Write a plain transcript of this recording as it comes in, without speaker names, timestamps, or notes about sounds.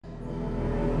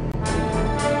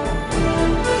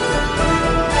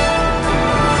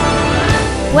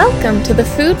Welcome to the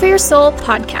Food for Your Soul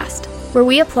podcast, where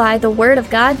we apply the Word of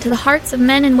God to the hearts of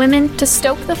men and women to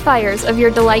stoke the fires of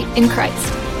your delight in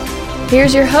Christ.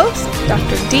 Here's your host,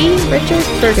 Dr. D. Richard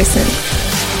Ferguson.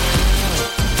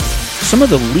 Some of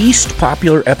the least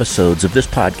popular episodes of this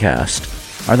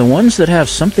podcast are the ones that have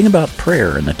something about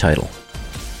prayer in the title.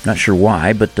 Not sure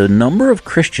why, but the number of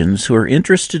Christians who are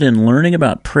interested in learning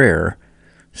about prayer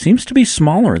seems to be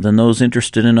smaller than those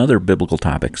interested in other biblical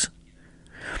topics.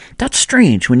 That's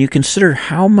strange when you consider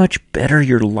how much better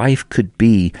your life could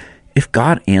be if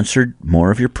God answered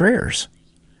more of your prayers.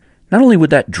 Not only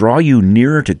would that draw you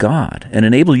nearer to God and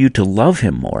enable you to love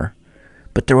Him more,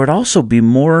 but there would also be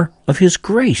more of His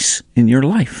grace in your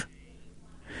life.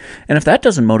 And if that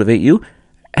doesn't motivate you,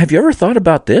 have you ever thought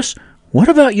about this? What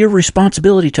about your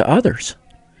responsibility to others?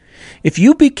 If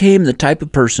you became the type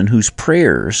of person whose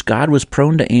prayers God was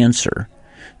prone to answer,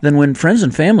 then when friends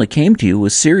and family came to you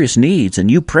with serious needs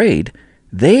and you prayed,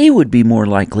 they would be more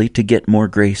likely to get more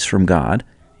grace from God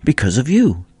because of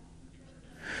you.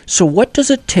 So what does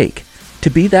it take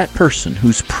to be that person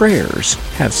whose prayers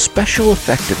have special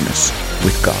effectiveness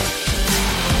with God?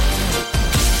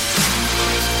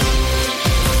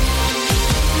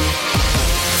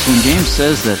 So when James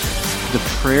says that the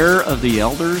prayer of the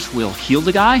elders will heal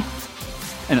the guy,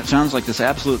 and it sounds like this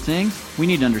absolute thing, we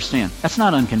need to understand that's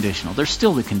not unconditional. There's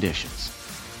still the conditions.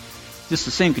 Just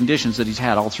the same conditions that he's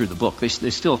had all through the book. They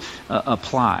still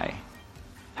apply.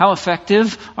 How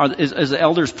effective is the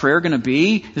elder's prayer going to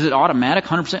be? Is it automatic,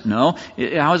 100%? No.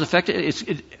 How is effective?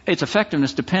 Its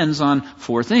effectiveness depends on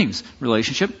four things: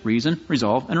 relationship, reason,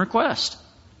 resolve, and request.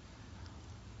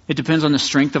 It depends on the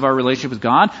strength of our relationship with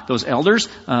God. Those elders,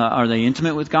 are they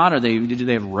intimate with God? Do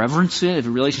they have reverence? Do they have a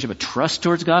relationship of trust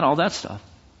towards God? All that stuff.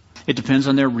 It depends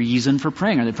on their reason for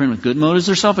praying. Are they praying with good motives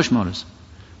or selfish motives?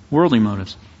 Worldly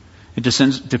motives. It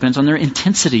depends on their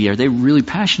intensity. Are they really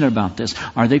passionate about this?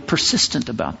 Are they persistent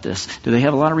about this? Do they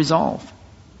have a lot of resolve?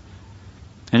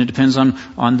 And it depends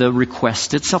on the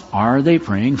request itself. Are they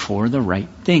praying for the right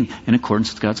thing in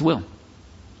accordance with God's will?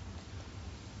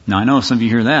 Now, I know some of you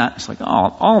hear that. It's like, oh,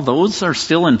 all those are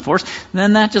still in force.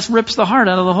 Then that just rips the heart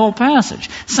out of the whole passage.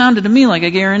 Sounded to me like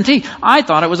a guarantee. I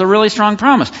thought it was a really strong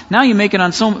promise. Now you make it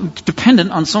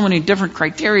dependent on so many different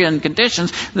criteria and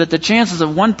conditions that the chances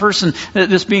of one person,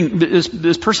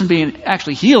 this person being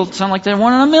actually healed, sound like they're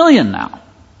 1 in a million now.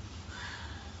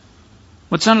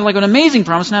 What sounded like an amazing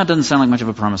promise now doesn't sound like much of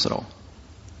a promise at all.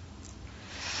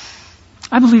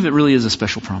 I believe it really is a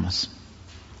special promise.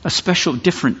 A special,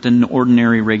 different than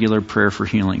ordinary, regular prayer for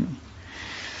healing.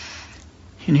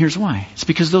 And here's why. It's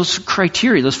because those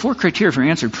criteria, those 4 criteria for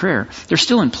answered prayer, they're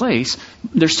still in place,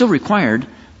 they're still required,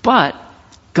 but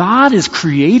God is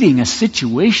creating a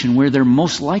situation where they're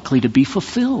most likely to be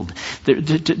fulfilled, for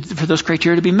those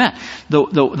criteria to be met.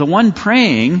 The one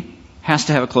praying has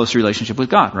to have a close relationship with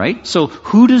God, right? So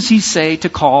who does he say to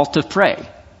call to pray?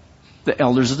 The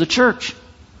elders of the church.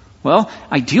 Well,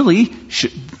 ideally,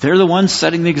 they're the ones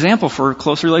setting the example for a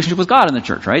close relationship with God in the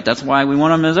church, right? That's why we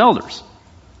want them as elders.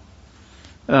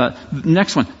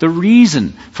 Next one, the reason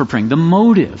for praying, the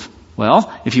motive.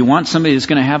 Well, if you want somebody that's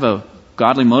going to have a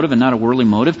godly motive and not a worldly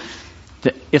motive,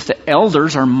 if the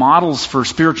elders are models for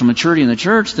spiritual maturity in the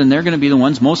church, then they're going to be the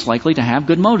ones most likely to have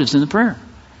good motives in the prayer.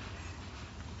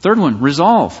 Third one,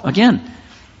 resolve. Again,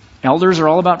 elders are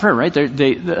all about prayer, right?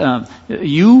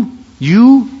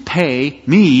 You pay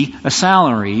me a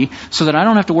salary so that I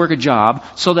don't have to work a job,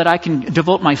 so that I can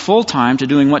devote my full time to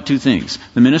doing what 2 things?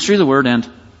 The ministry of the word and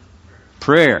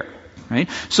prayer. Right?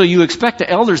 So you expect the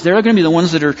elders, they're going to be the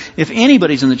ones that are, if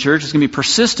anybody's in the church is going to be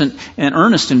persistent and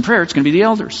earnest in prayer, it's going to be the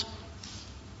elders.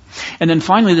 And then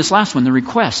finally, this last one, the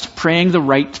request, praying the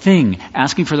right thing,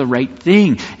 asking for the right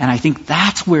thing. And I think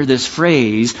that's where this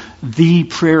phrase, the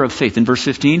prayer of faith, in verse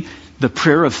 15, the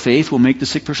prayer of faith will make the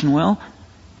sick person well.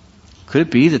 Could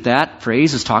it be that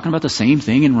phrase is talking about the same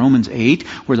thing in Romans 8,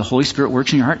 where the Holy Spirit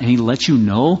works in your heart and He lets you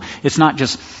know? It's not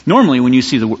just, normally when you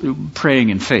see the praying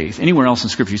in faith, anywhere else in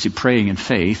Scripture you see praying in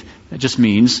faith, it just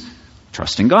means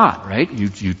trusting God, right?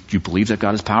 You believe that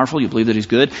God is powerful, you believe that He's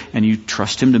good, and you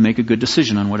trust Him to make a good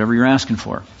decision on whatever you're asking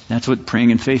for. That's what praying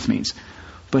in faith means.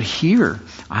 But here,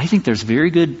 I think there's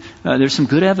there's some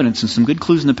good evidence and some good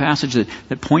clues in the passage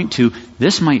that point to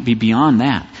this might be beyond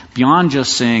that. Beyond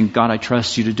just saying, God, I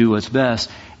trust you to do what's best,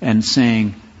 and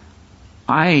saying,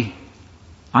 I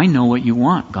know what you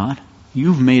want, God.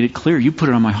 You've made it clear. You put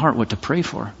it on my heart what to pray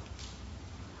for.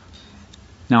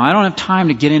 Now, I don't have time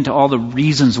to get into all the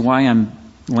reasons why I'm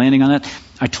landing on that.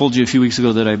 I told you a few weeks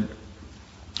ago that I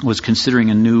was considering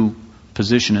a new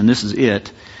position, and this is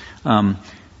it.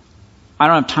 I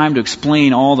don't have time to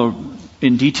explain all the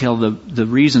in detail the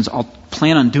reasons. I'll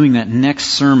plan on doing that next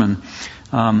sermon.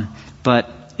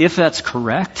 But if that's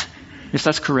correct,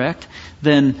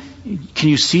 then can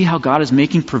you see how God is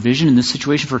making provision in this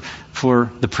situation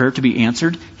for the prayer to be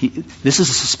answered? This is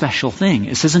a special thing.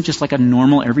 This isn't just like a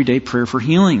normal everyday prayer for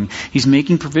healing. He's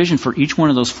making provision for each one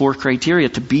of those 4 criteria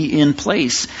to be in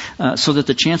place so that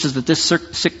the chances that this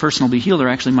sick person will be healed are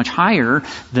actually much higher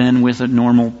than with a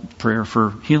normal prayer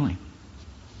for healing.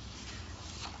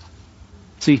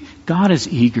 See, God is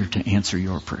eager to answer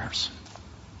your prayers.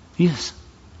 He is.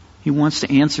 He wants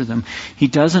to answer them. He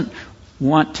doesn't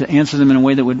want to answer them in a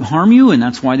way that would harm you, and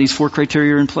that's why these 4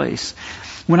 criteria are in place.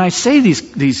 When I say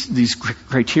these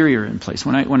criteria are in place,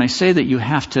 when I say that you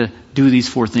have to do these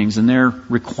 4 things and they're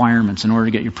requirements in order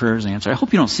to get your prayers answered, I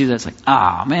hope you don't see that as like,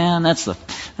 man, that's the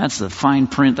fine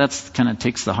print. That's kind of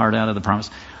takes the heart out of the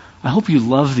promise. I hope you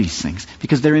love these things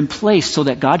because they're in place so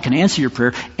that God can answer your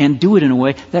prayer and do it in a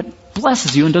way that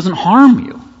blesses you and doesn't harm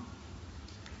you.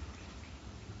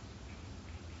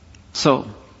 So,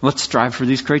 let's strive for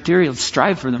these criteria. Let's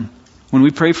strive for them. When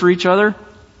we pray for each other,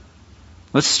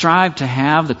 let's strive to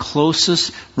have the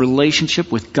closest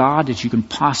relationship with God that you can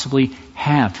possibly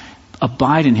have.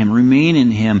 Abide in Him, remain in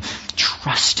Him,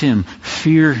 trust Him,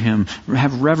 fear Him,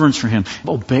 have reverence for Him,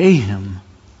 obey Him,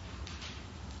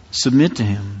 submit to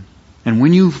Him. And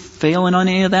when you fail in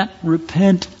any of that,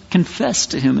 repent, confess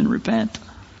to Him and repent.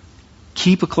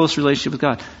 Keep a close relationship with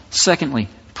God. Secondly,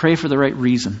 pray for the right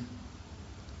reason.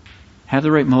 Have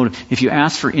the right motive. If you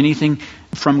ask for anything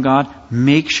from God,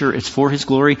 make sure it's for His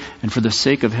glory and for the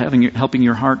sake of helping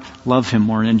your heart love Him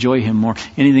more and enjoy Him more.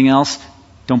 Anything else,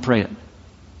 don't pray it.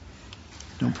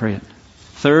 Don't pray it.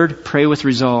 Third, pray with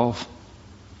resolve.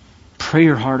 Pray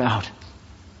your heart out.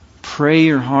 Pray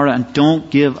your heart out and don't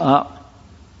give up.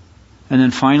 And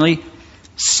then finally,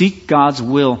 seek God's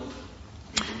will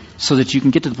so that you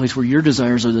can get to the place where your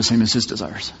desires are the same as His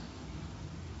desires.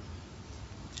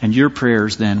 And your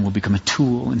prayers then will become a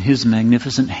tool in His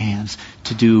magnificent hands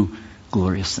to do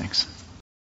glorious things.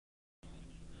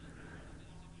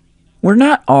 We're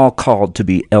not all called to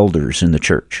be elders in the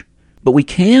church, but we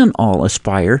can all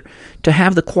aspire to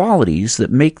have the qualities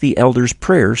that make the elders'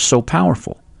 prayers so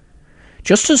powerful.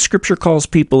 Just as Scripture calls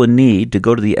people in need to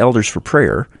go to the elders for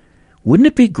prayer, wouldn't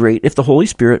it be great if the Holy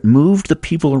Spirit moved the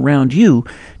people around you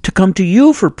to come to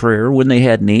you for prayer when they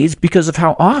had needs because of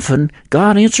how often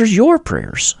God answers your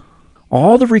prayers?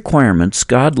 All the requirements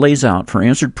God lays out for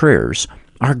answered prayers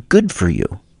are good for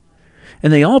you,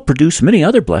 and they all produce many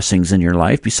other blessings in your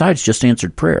life besides just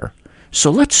answered prayer.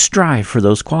 So let's strive for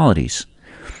those qualities.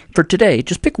 For today,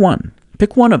 just pick one.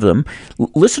 Pick one of them.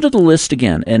 Listen to the list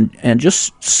again and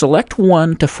just select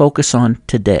one to focus on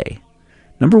today.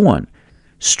 Number 1.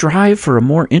 Strive for a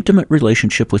more intimate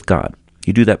relationship with God.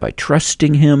 You do that by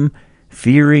trusting Him,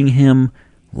 fearing Him,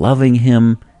 loving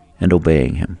Him, and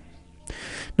obeying Him.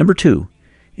 Number 2,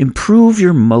 improve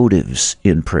your motives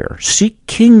in prayer. Seek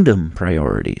kingdom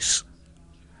priorities.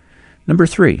 Number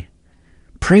 3,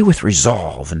 pray with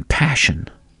resolve and passion.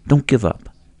 Don't give up.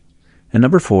 And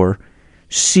number 4,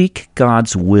 seek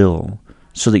God's will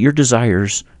so that your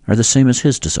desires are the same as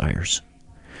His desires.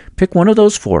 Pick one of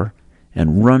those 4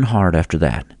 and run hard after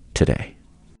that today.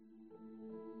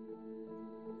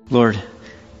 Lord,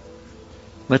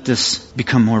 let this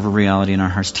become more of a reality in our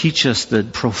hearts. Teach us the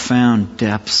profound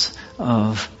depths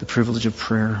of the privilege of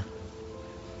prayer.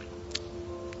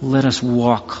 Let us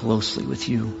walk closely with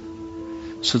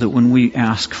You so that when we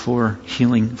ask for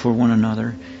healing for one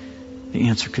another, the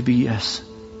answer could be yes.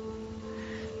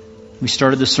 We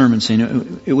started the sermon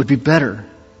saying it would be better.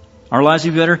 Our lives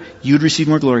would be better. You'd receive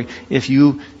more glory if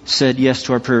You said yes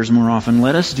to our prayers more often.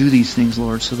 Let us do these things,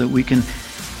 Lord, so that we can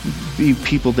be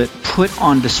people that put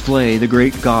on display the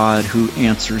great God who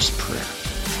answers prayer.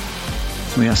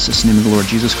 We ask this in the name of the Lord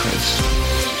Jesus Christ.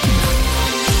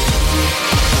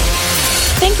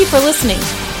 Thank you for listening.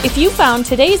 If you found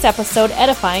today's episode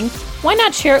edifying, why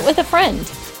not share it with a friend?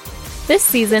 This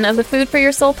season of the Food for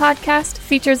Your Soul podcast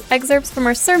features excerpts from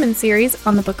our sermon series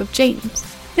on the book of James.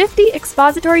 50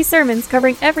 expository sermons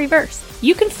covering every verse.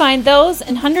 You can find those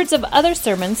and hundreds of other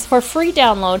sermons for free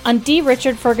download on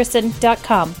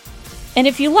drichardferguson.com. And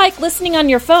if you like listening on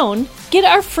your phone, get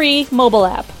our free mobile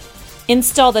app.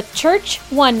 Install the Church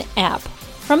One app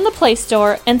from the Play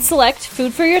Store and select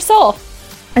Food for Your Soul.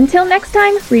 Until next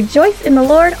time, rejoice in the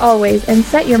Lord always and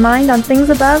set your mind on things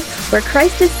above, where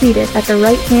Christ is seated at the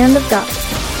right hand of God.